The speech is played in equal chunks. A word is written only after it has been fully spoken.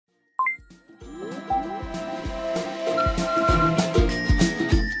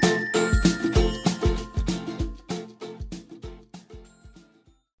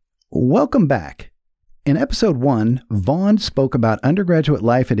Welcome back. In episode 1, Vaughn spoke about undergraduate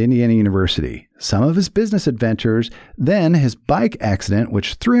life at Indiana University, some of his business adventures, then his bike accident,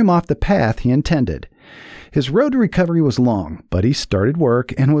 which threw him off the path he intended. His road to recovery was long, but he started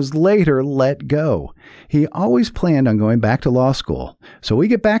work and was later let go. He always planned on going back to law school, so we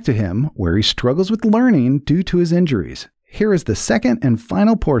get back to him where he struggles with learning due to his injuries. Here is the second and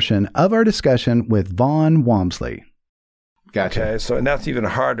final portion of our discussion with Vaughn Walmsley. Gotcha. Okay, so and that's even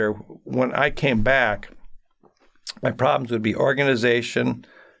harder. When I came back, my problems would be organization,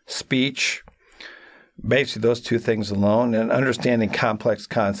 speech, basically those two things alone, and understanding complex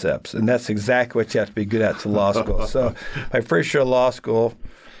concepts. And that's exactly what you have to be good at to law school. So my first year of law school.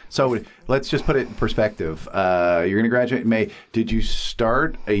 So let's just put it in perspective. You're going to graduate in May. Did you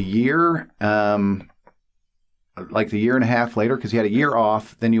start a year, like the year and a half later? Because you had a year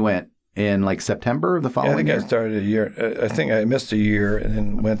off, then you went in like September of the following year? I started a year. I think I missed a year and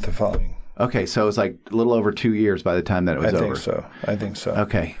then went the following. Okay, so it was like a little over 2 years by the time that it was over. I think so.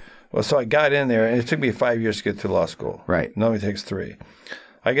 Okay. Well, so I got in there, and it took me 5 years to get through law school. Right. It normally takes 3.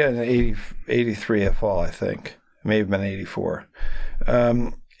 I got in 83 at fall, I think. It may have been 84.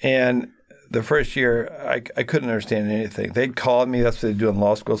 And the first year, I couldn't understand anything. They'd call me. That's what they do in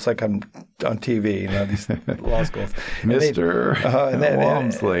law school. It's like I'm on TV, these law schools. Mr.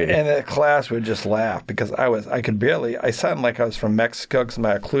 Walmsley. And the class would just laugh because I sounded like I was from Mexico because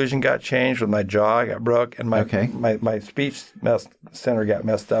my occlusion got changed with my jaw got broke and my speech center got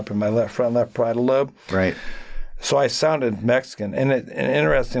messed up in my front left parietal lobe. Right. So I sounded Mexican. And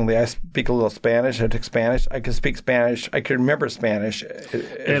interestingly, I speak a little Spanish. I took Spanish. I could speak Spanish. I could remember Spanish.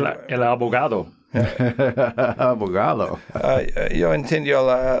 El abogado. Abogado. Yo entiendo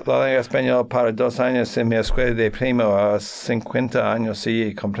la lengua española para 2 años en mi escuela de primo a 50 años.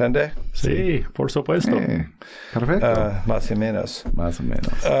 ¿Sí comprende? Sí, por supuesto. Perfecto. Más o menos. Más o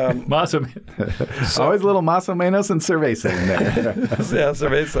menos. Más o menos. Always a little más o menos and cerveza in there. Yeah,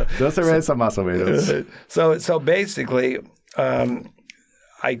 cerveza. Dos cerveza más o menos. So basically,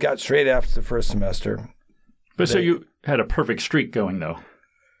 I got straight after the first semester. But so you had a perfect streak going, though.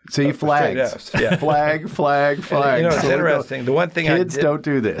 So you flagged. Yeah. Flag. And, it's interesting. The one thing kids don't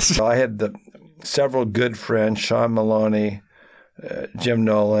do this. I had several good friends, Sean Maloney, Jim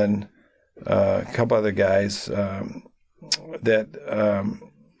Nolan, a couple other guys that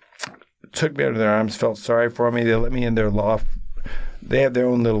took me under their arms, felt sorry for me. They let me in their law. They have their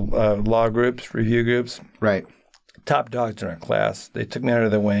own little law groups, review groups. Right. Top dogs in our class. They took me under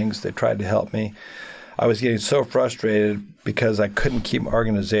their wings. They tried to help me. I was getting so frustrated because I couldn't keep my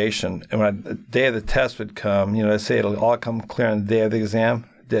organization. And when the day of the test would come, they say it'll all come clear on the day of the exam.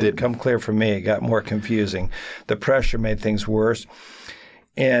 It didn't come clear for me. It got more confusing. The pressure made things worse.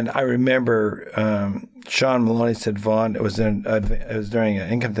 And I remember Sean Maloney said, Vaughn, it was during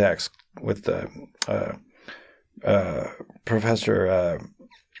an income tax with Professor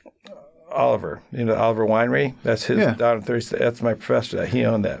Oliver, Oliver Winery. That's his down in 30. That's my professor. He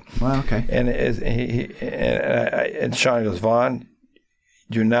owned that. Wow. Okay. And Sean goes, Vaughn,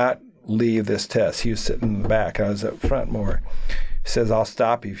 do not leave this test. He was sitting in the back. I was up front more. He says, I'll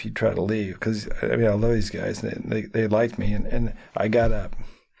stop you if you try to leave because I love these guys. And they liked me. And I got up.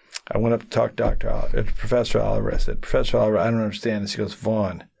 I went up to talk to Professor Oliver. I said, Professor Oliver, I don't understand this. He goes,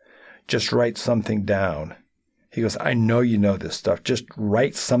 Vaughn, just write something down. He goes, I know you know this stuff. Just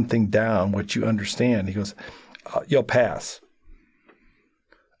write something down, what you understand. He goes, you'll pass.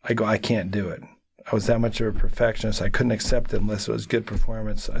 I go, I can't do it. I was that much of a perfectionist. I couldn't accept it unless it was good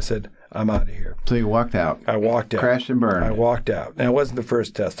performance. I said, I'm out of here. So you walked out. I walked out. Crashed and burned. I walked out. And it wasn't the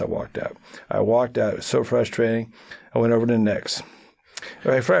first test I walked out. I walked out. It was so frustrating. I went over to the next.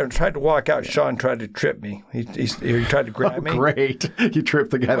 I tried to walk out. Sean tried to trip me. He tried to grab me. Great. You tripped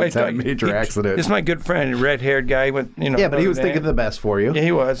the guy that's had a major accident. He's my good friend, a red-haired guy. He went, Yeah, but he was thinking the best for you. Yeah,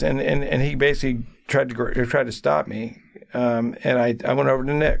 he was. And he basically tried to stop me. And I went over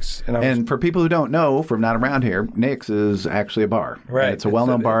to Nick's. And for people who don't know, from not around here, Nick's is actually a bar. Right. And it's a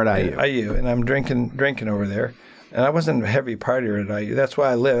well-known bar at IU. IU. And I'm drinking over there. And I wasn't a heavy partier at IU. That's why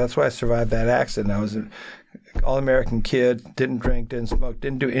I lived. That's why I survived that accident. I was an all-American kid, didn't drink, didn't smoke,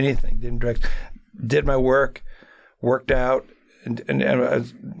 didn't do anything, didn't drink. Did my work, worked out, and I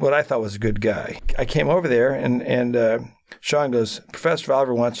was what I thought was a good guy. I came over there, and Sean goes, Professor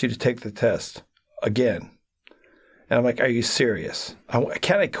Oliver wants you to take the test again. And I'm like, are you serious?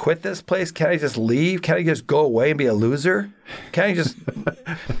 Can I quit this place? Can I just leave? Can I just go away and be a loser? Can I just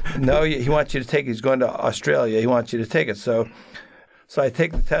 – No, he wants you to take it. He's going to Australia. He wants you to take it. So I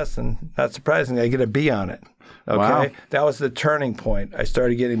take the test, and not surprisingly, I get a B on it. Okay? Wow. That was the turning point. I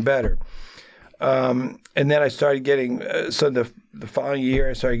started getting better. And then I started getting, so the following year,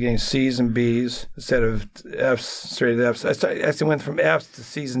 I started getting C's and B's instead of F's, straight F's. I actually went from F's to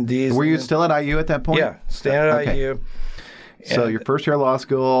C's and D's. Were you still at IU at that point? Yeah, staying at Okay. IU. So your first year of law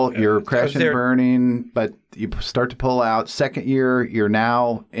school, you're crashing and there. burning, but you start to pull out. Second year, you're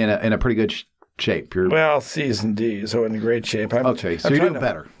now in a pretty good shape. You're Well, C's and D's, so in great shape. Okay, so you're trying doing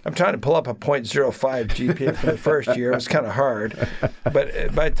better. I'm trying to pull up a .05 GPA for the first year. It was kind of hard,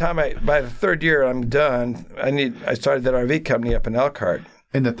 but by the third year I'm done. I started that RV company up in Elkhart.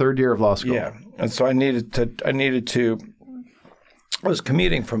 in the third year of law school. Yeah, and so I needed to. I was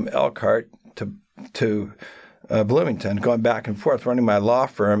commuting from Elkhart to Bloomington, going back and forth, running my law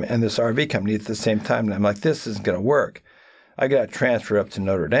firm and this RV company at the same time. And I'm like, this isn't going to work. I got to transfer up to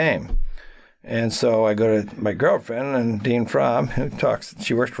Notre Dame. And so I go to my girlfriend, and Dean Fromm, who talks,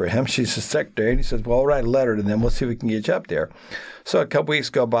 she works for him. She's his secretary. And he says, well, I'll write a letter to them. We'll see if we can get you up there. So a couple weeks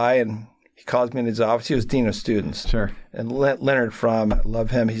go by, and he calls me in his office. He was dean of students. Sure. And Leonard Fromm, I love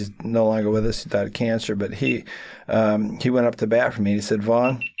him. He's no longer with us. He died of cancer. But he went up to bat for me. He said,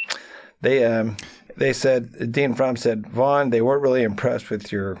 Vaughn, they said, Dean Fromm said, Vaughn, they weren't really impressed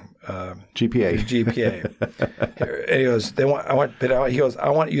with your GPA. And he goes, he goes, I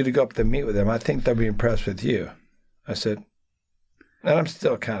want you to go up to meet with them. I think they'll be impressed with you. I said, and I'm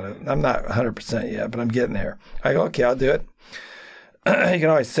still I'm not 100% yet, but I'm getting there. I go, okay, I'll do it. You can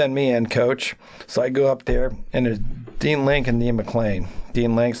always send me in, coach. So I go up there, and there's Dean Link and Dean McLean.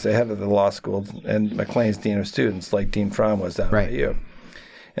 Dean Link's the head of the law school, and McLean's dean of students, like Dean Fromm was down at IU.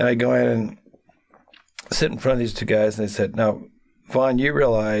 And I go in and sit in front of these two guys, and they said, now, Vaughn, you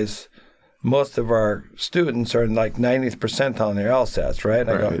realize most of our students are in like 90th percentile on their LSATs, right? And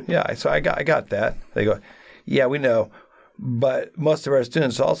I go, yeah. So I got that. They go, yeah, we know. But most of our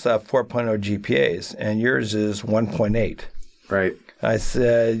students also have 4.0 GPAs, and yours is 1.8. Right. I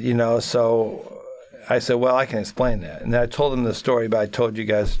said, well, I can explain that. And then I told them the story, but I told you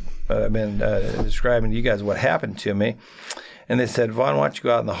guys, I've been describing to you guys what happened to me. And they said, Vaughn, why don't you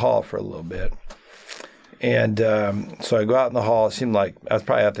go out in the hall for a little bit? And so I go out in the hall. It seemed like I was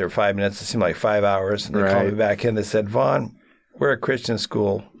probably out there 5 minutes. It seemed like 5 hours. And they called me back in. They said, Vaughn, we're a Christian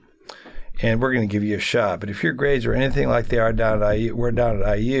school, and we're going to give you a shot. But if your grades are anything like they are down at IU, we're down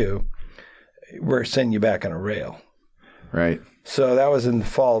at IU, we're sending you back on a rail. Right. So that was in the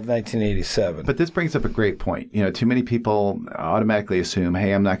fall of 1987. But this brings up a great point. Too many people automatically assume,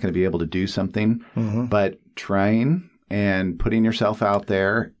 hey, I'm not going to be able to do something. Mm-hmm. But trying and putting yourself out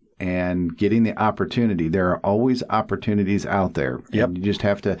there and getting the opportunity. There are always opportunities out there. Yep. And you just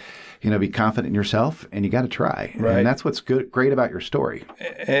have to, be confident in yourself, and you got to try. Right. And that's what's great about your story.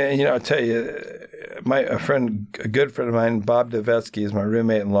 And, I'll tell you, a good friend of mine, Bob Dovetsky, is my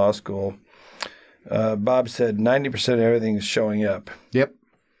roommate in law school. Bob said 90% of everything is showing up. Yep.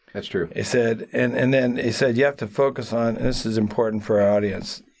 That's true. He said, and then he said, you have to focus on, and this is important for our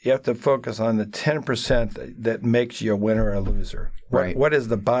audience, you have to focus on the 10% that makes you a winner or a loser. Right. What is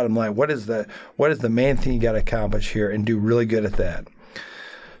the bottom line? What is the main thing you got to accomplish here, and do really good at that?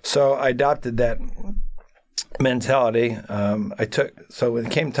 So I adopted that mentality. So when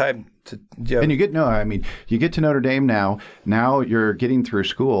it came time to, and you get to Notre Dame now. Now you're getting through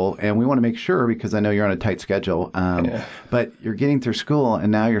school, and we want to make sure, because I know you're on a tight schedule. But you're getting through school,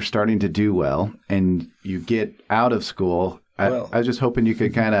 and now you're starting to do well, and you get out of school. I was just hoping you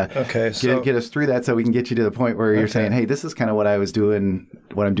could kind of get us through that, so we can get you to the point where you're saying, hey, this is kind of what I was doing,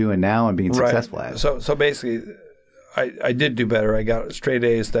 what I'm doing now, and being successful at. So basically, I did do better. I got straight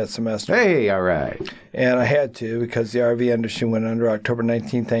A's that semester. Hey, all right. And I had to, because the RV industry went under October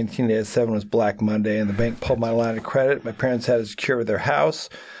 19th, 1987 was Black Monday, and the bank pulled my line of credit. My parents had to secure their house.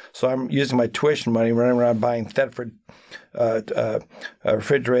 So I'm using my tuition money, running around buying Thetford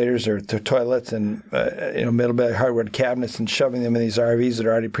refrigerators or toilets and middle bed hardwood cabinets, and shoving them in these RVs that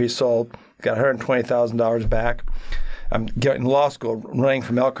are already pre-sold. Got $120,000 back. I'm getting law school, running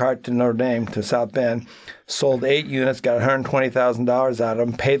from Elkhart to Notre Dame to South Bend. Sold 8 units, got $120,000 out of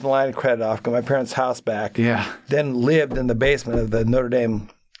them, paid the line of credit off, got my parents' house back. Yeah. Then lived in the basement of the Notre Dame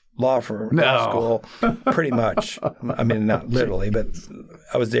law school, pretty much. I mean, not literally, but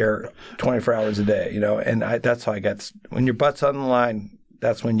I was there 24 hours a day, and that's how I got. When your butt's on the line,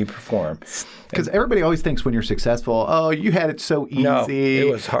 that's when you perform. Because everybody always thinks when you're successful, oh, you had it so easy. No, it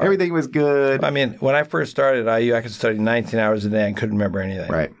was hard. Everything was good. I mean, when I first started at IU, I could study 19 hours a day and couldn't remember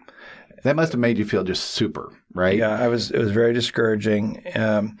anything. Right. That must have made you feel just super, right? Yeah, it was very discouraging.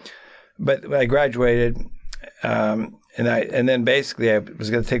 But I graduated, and And then basically I was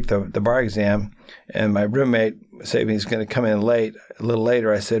going to take the bar exam, and my roommate said he was going to come in late. A little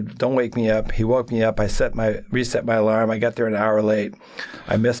later, I said, "Don't wake me up." He woke me up. I reset my alarm. I got there an hour late.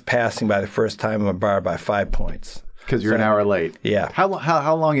 I missed passing by the first time on the bar by 5 points. Because you're an hour late. Yeah.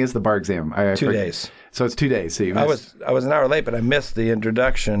 How long is the bar exam? 2 days. So it's 2 days. So you missed. I was an hour late, but I missed the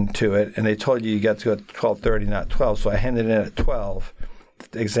introduction to it, and they told you got to go at 12:30, not 12. So I handed it in at 12.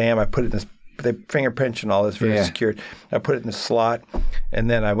 The exam, I put it in this. They fingerprint and all this, very secured. I put it in the slot, and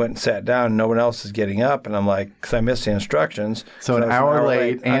then I went and sat down. No one else is getting up, and I'm like, because I missed the instructions. So an hour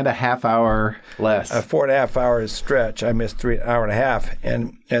late and a half hour less. A 4.5 hours stretch. I missed an hour and a half,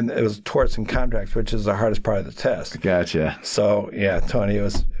 and it was torts and contracts, which is the hardest part of the test. Gotcha. So yeah, Tony,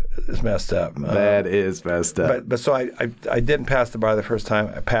 it's messed up. That is messed up. But so I didn't pass the bar the first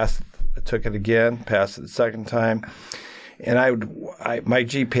time. I passed. I took it again. Passed it the second time. And my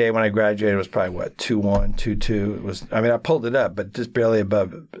GPA when I graduated was probably 2.1, 2.2. It was. I mean, I pulled it up, but just barely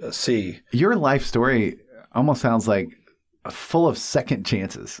above a C. Your life story almost sounds like full of second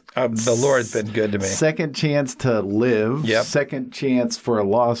chances. The Lord's been good to me. Second chance to live. Yep. Second chance for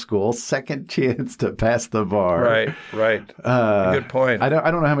law school. Second chance to pass the bar. Right. Good point. I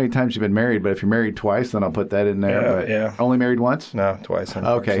don't know how many times you've been married, but if you're married twice, then I'll put that in there. Yeah. Only married once? No, twice.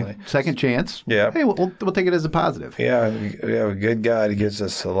 Unfortunately. Okay. Second chance. Yeah. Hey, we'll take it as a positive. Yeah, we have a good God. He gives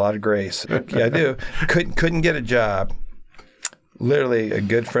us a lot of grace. Yeah, I do. Couldn't get a job. Literally, a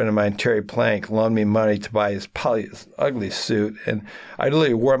good friend of mine, Terry Plank, loaned me money to buy his ugly suit, and I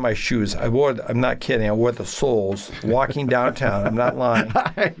literally wore my shoes. I'm not kidding. I wore the soles walking downtown. I'm not lying.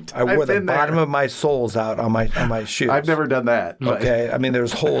 I wore the bottom of my soles out on my shoes. I've never done that. Okay, I mean,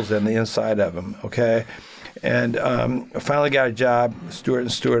 there's holes in the inside of them. Okay, and I finally got a job,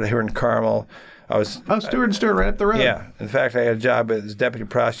 Stewart & Stewart here in Carmel. Stewart & Stewart right up the road. Yeah. In fact, I got a job as deputy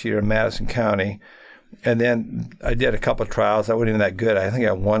prosecutor in Madison County. And then I did a couple of trials. I wasn't even that good. I think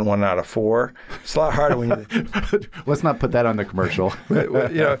I won 1 out of 4. It's a lot harder when you. Let's not put that on the commercial.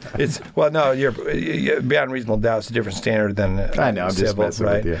 You're beyond reasonable doubt. It's a different standard than I know. I'm civil, just messing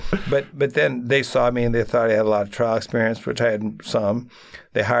right? with you. But then they saw me and they thought I had a lot of trial experience, which I had some.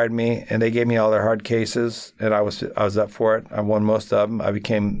 They hired me and they gave me all their hard cases, and I was up for it. I won most of them. I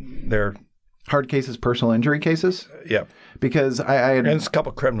became their hard cases, personal injury cases. Yep. Because I had... And it's a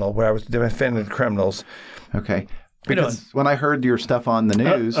couple criminal where I was defending criminals. Okay. Because when I heard your stuff on the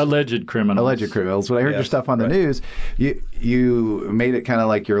news... Alleged criminals. When I heard your stuff on the news, you made it kind of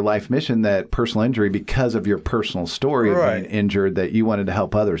like your life mission that personal injury, because of your personal story of being injured, that you wanted to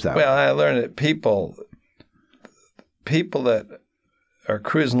help others out. Well, I learned that people that are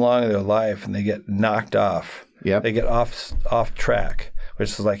cruising along in their life and they get knocked off, they get off track,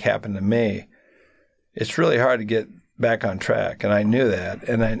 which is like happened to me. It's really hard to get back on track, and I knew that.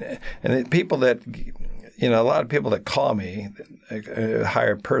 And the people that, a lot of people that call me,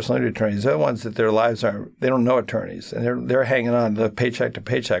 hire personal injury attorneys, they're the ones that their lives they don't know attorneys, and they're hanging on to paycheck to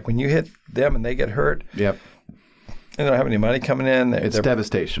paycheck. When you hit them and they get hurt, yep, they don't have any money coming in. It's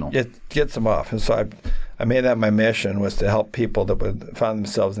devastational. It gets them off, and so I made that my mission, was to help people that would find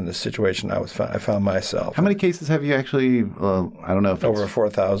themselves in the situation I found myself. How many cases have you actually? I don't know if over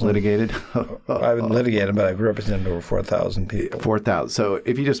 4,000 litigated. I haven't litigated, but I've represented over 4,000 people. 4,000. So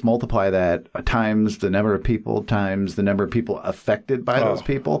if you just multiply that times the number of people times the number of people affected by those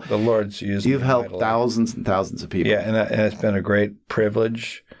people, the Lord's used. You've helped thousands and thousands of people. Yeah, and it's been a great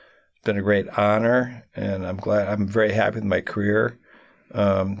privilege. It's been a great honor, and I'm very happy with my career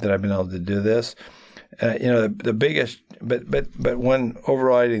that I've been able to do this. The biggest, but one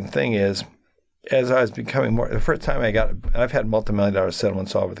overriding thing is, as I was becoming more, the first time I've had multi-million-dollar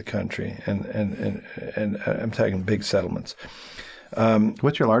settlements all over the country, and I'm talking big settlements.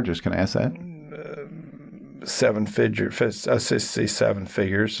 What's your largest? Can I ask that? 7 figures. I'll say 7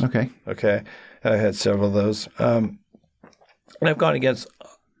 figures. Okay. I've had several of those, and I've gone against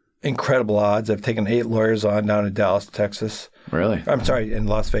incredible odds. I've taken 8 lawyers on down in Dallas, Texas. Really? I'm sorry, in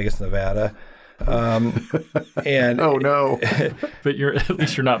Las Vegas, Nevada. And oh no! But at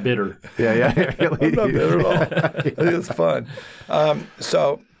least you're not bitter. Yeah. I'm not bitter at all. I think it's fun.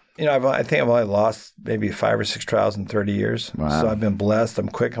 So I think I've only lost maybe 5 or 6 trials in 30 years. Wow. So I've been blessed. I'm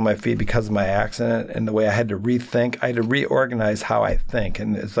quick on my feet because of my accident and the way I had to rethink. I had to reorganize how I think.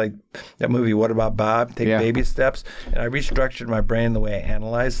 And it's like that movie, What About Bob? Take baby steps. And I restructured my brain the way I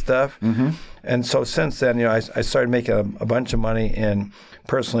analyze stuff. Mm-hmm. And so since then, I started making a bunch of money in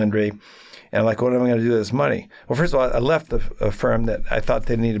personal injury. And I'm like, what am I going to do with this money? Well, first of all, I left a firm that I thought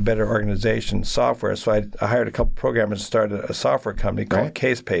they needed better organization software. So I hired a couple programmers to start a software company called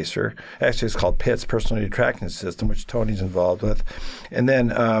Case Pacer. Actually, it's called PITS, Personal Injury Tracking System, which Tony's involved with. And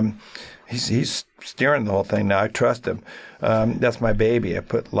then he's steering the whole thing now. I trust him. That's my baby. I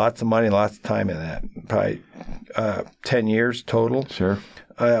put lots of money, lots of time in that. Probably 10 years total. Sure.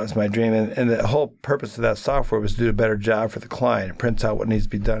 That was my dream. And the whole purpose of that software was to do a better job for the client. It prints out what needs to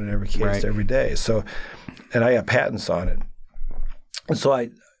be done in every case every day. So, and I got patents on it. And so I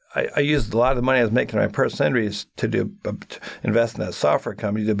used a lot of the money I was making in my personal injuries to invest in that software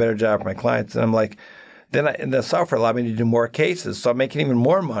company, do a better job for my clients. And I'm like, and the software allowed me to do more cases, so I'm making even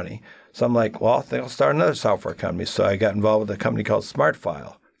more money. So I'm like, well, I think I'll start another software company. So I got involved with a company called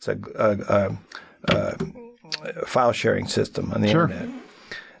SmartFile. It's a file sharing system on the internet.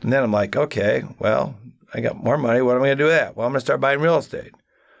 And then I'm like, okay, well, I got more money. What am I going to do with that? Well, I'm going to start buying real estate.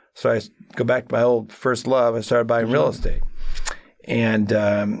 So I go back to my old first love. I started buying real estate. And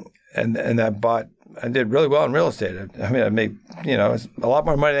I did really well in real estate. I mean, I made, it's a lot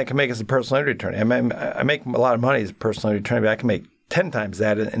more money than I can make as a personal injury attorney. I make a lot of money as a personal injury attorney, but I can make 10 times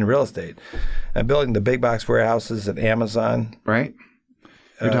that in real estate. I'm building the big box warehouses at Amazon. Right.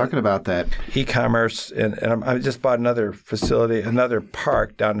 You're talking about that. E-commerce. And I just bought another facility, another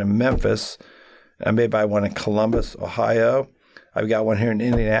park down in Memphis. I may buy one in Columbus, Ohio. I've got one here in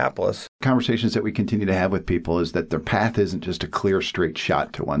Indianapolis. Conversations that we continue to have with people is that their path isn't just a clear, straight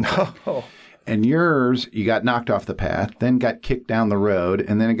shot to one thing. Oh. And yours, you got knocked off the path, then got kicked down the road,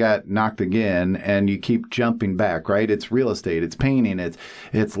 and then it got knocked again, and you keep jumping back, right? It's real estate, it's painting,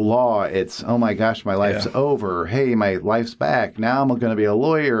 it's law, it's, oh my gosh, my life's over. Hey, my life's back. Now I'm going to be a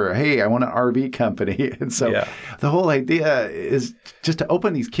lawyer. Hey, I want an RV company. And so the whole idea is just to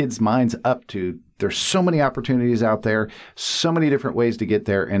open these kids' minds up to there's so many opportunities out there, so many different ways to get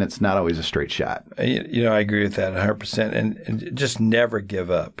there, and it's not always a straight shot. I agree with that 100%. And just never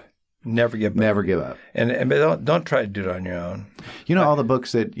give up. Never give up. Never give up. But don't try to do it on your own. All the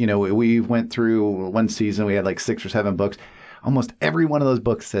books that, we went through one season, we had like 6 or 7 books. Almost every one of those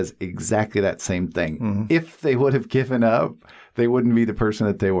books says exactly that same thing. Mm-hmm. If they would have given up, they wouldn't be the person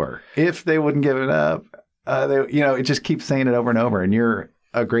that they were. If they wouldn't give it up, it just keeps saying it over and over. And you're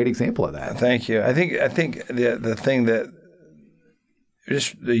a great example of that. Thank you. I think the thing that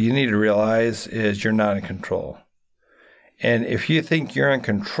you need to realize is you're not in control. And if you think you're in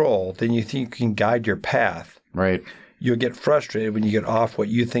control, then you think you can guide your path. Right. You'll get frustrated when you get off what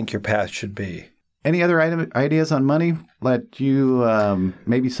you think your path should be. Any other ideas on money? Let you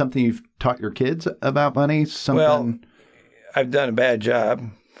maybe something you've taught your kids about money? Well, I've done a bad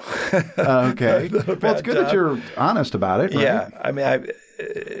job. Okay. Well, it's good that you're honest about it. Right? Yeah. I mean,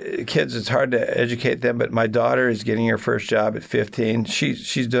 kids, it's hard to educate them, but my daughter is getting her first job at 15.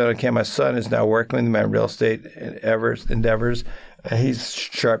 She's doing okay. My son is now working with me in real estate endeavors. He's a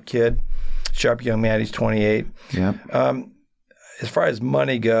sharp kid, sharp young man. He's 28. Yeah. As far as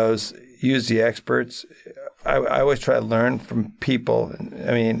money goes, use the experts. I always try to learn from people.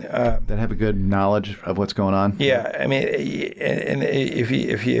 I mean, that have a good knowledge of what's going on. Yeah, I mean, and if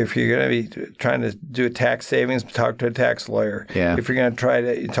you're going to be trying to do a tax savings, talk to a tax lawyer. Yeah. If you're going to try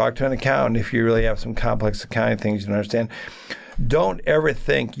to talk to an accountant, if you really have some complex accounting things you don't understand, don't ever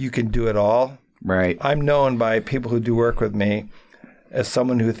think you can do it all. Right. I'm known by people who do work with me as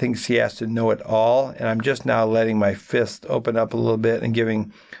someone who thinks he has to know it all, and I'm just now letting my fist open up a little bit and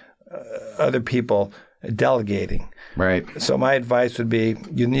giving other people delegating. Right. So my advice would be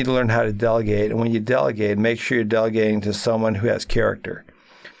you need to learn how to delegate. And when you delegate, make sure you're delegating to someone who has character.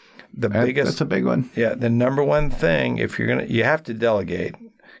 That's a big one. Yeah. The number one thing, you have to delegate.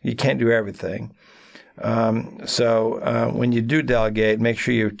 You can't do everything. So when you do delegate, make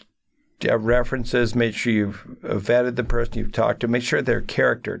sure you have references, make sure you've vetted the person you've talked to, make sure their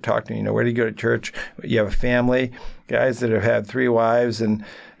character, talk to them, where do you go to church? You have a family, guys that have had 3 wives and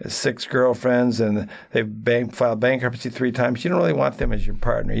 6 girlfriends and they've filed bankruptcy 3 times. You don't really want them as your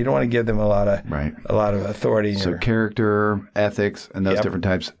partner. You don't want to give them a lot of authority. So character, ethics, and those different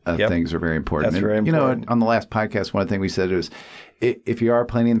types of things are very important. That's very important. On the last podcast, one of the things we said was, if you are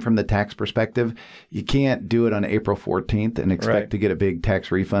planning from the tax perspective, you can't do it on April 14th and expect to get a big tax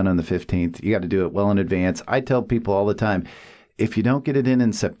refund on the 15th. You got to do it well in advance. I tell people all the time, if you don't get it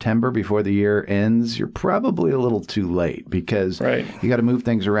in September before the year ends, you're probably a little too late because you got to move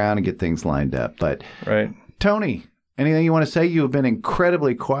things around and get things lined up. But Tony, anything you want to say? You have been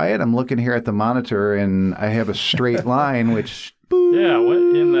incredibly quiet. I'm looking here at the monitor and I have a straight line, which... Yeah, what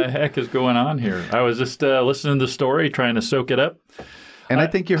in the heck is going on here? I was just listening to the story, trying to soak it up. And I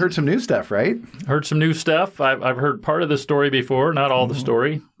think you heard some new stuff, right? Heard some new stuff. I've heard part of the story before, not all the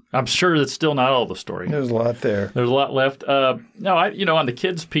story. I'm sure it's still not all the story. There's a lot there. There's a lot left. On the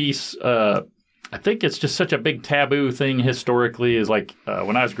kids piece, I think it's just such a big taboo thing historically. Is like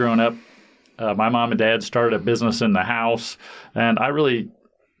when I was growing up, my mom and dad started a business in the house, and I really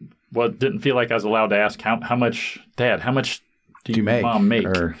didn't feel like I was allowed to ask how much, Dad, how much do you make? Mom make?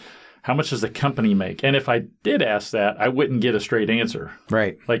 Or... How much does the company make? And if I did ask that, I wouldn't get a straight answer.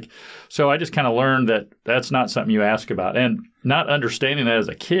 Right. So I just kind of learned that that's not something you ask about. And not understanding that as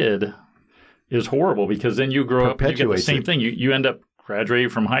a kid is horrible, because then you grow up and you get the same thing. You end up graduating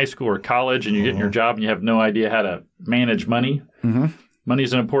from high school or college, and you get in your job and you have no idea how to manage money. Mm-hmm. Money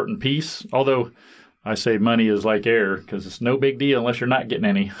is an important piece, although I say money is like air, because it's no big deal unless you're not getting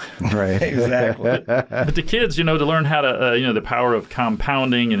any. Right. Exactly. But the kids, to learn how to, the power of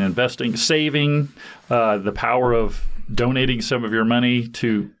compounding and investing, saving, the power of donating some of your money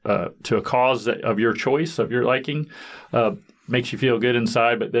to a cause of your choice, of your liking, makes you feel good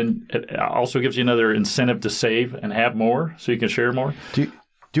inside. But then it also gives you another incentive to save and have more, so you can share more. Do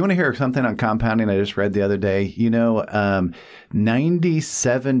you want to hear something on compounding I just read the other day?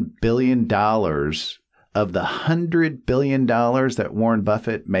 $97 billion of the $100 billion that Warren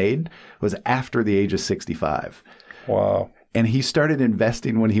Buffett made was after the age of 65. Wow. And he started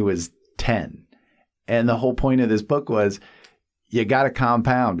investing when he was 10. And the whole point of this book was you got to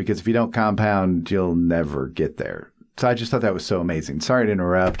compound, because if you don't compound, you'll never get there. So I just thought that was so amazing. Sorry to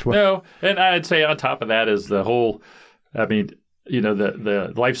interrupt. No, and I'd say on top of that is the whole,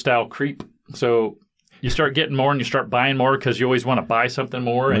 the lifestyle creep. So you start getting more and you start buying more because you always want to buy something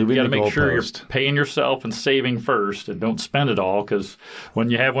more. And you got to make sure you're paying yourself and saving first, and don't spend it all, because when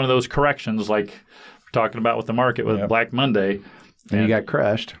you have one of those corrections like we're talking about with the market with Black Monday. And you got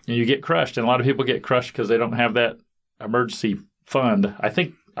crushed. And you get crushed. And a lot of people get crushed because they don't have that emergency fund. I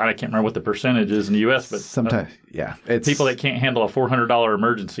can't remember what the percentage is in the U.S., but sometimes, it's people that can't handle a $400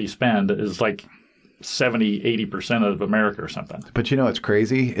 emergency spend is like 70-80% of America or something. But what's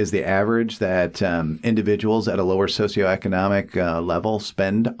crazy is the average that individuals at a lower socioeconomic level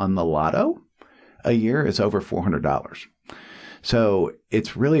spend on the lotto a year is over $400. So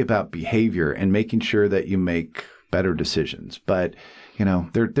it's really about behavior and making sure that you make better decisions. But,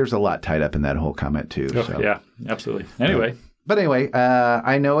 there's a lot tied up in that whole comment too. So. Yeah, absolutely. Anyway. But anyway,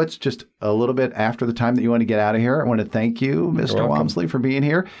 I know it's just a little bit after the time that you want to get out of here. I want to thank you, Mr. Walmsley, for being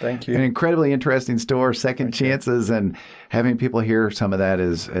here. Thank you. An incredibly interesting store, second chances, and having people hear some of that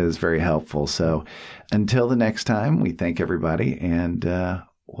is very helpful. So until the next time, we thank everybody, and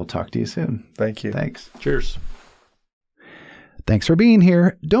we'll talk to you soon. Thank you. Thanks. Cheers. Thanks for being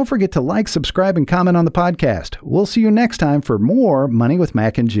here. Don't forget to like, subscribe, and comment on the podcast. We'll see you next time for more Money with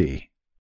Mac and G.